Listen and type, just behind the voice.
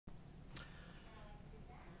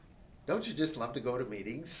Don't you just love to go to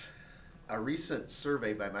meetings? A recent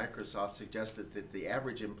survey by Microsoft suggested that the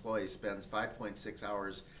average employee spends 5.6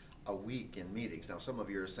 hours a week in meetings. Now, some of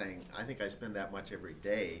you are saying, I think I spend that much every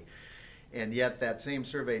day. And yet that same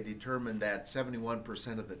survey determined that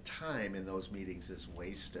 71% of the time in those meetings is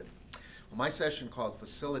wasted. Well, my session called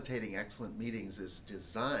Facilitating Excellent Meetings is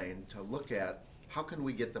designed to look at how can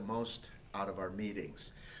we get the most out of our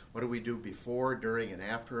meetings. What do we do before, during, and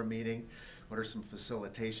after a meeting? What are some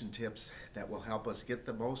facilitation tips that will help us get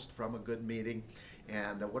the most from a good meeting?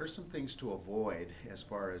 And what are some things to avoid as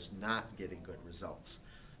far as not getting good results?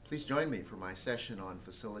 Please join me for my session on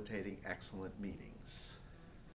Facilitating Excellent Meetings.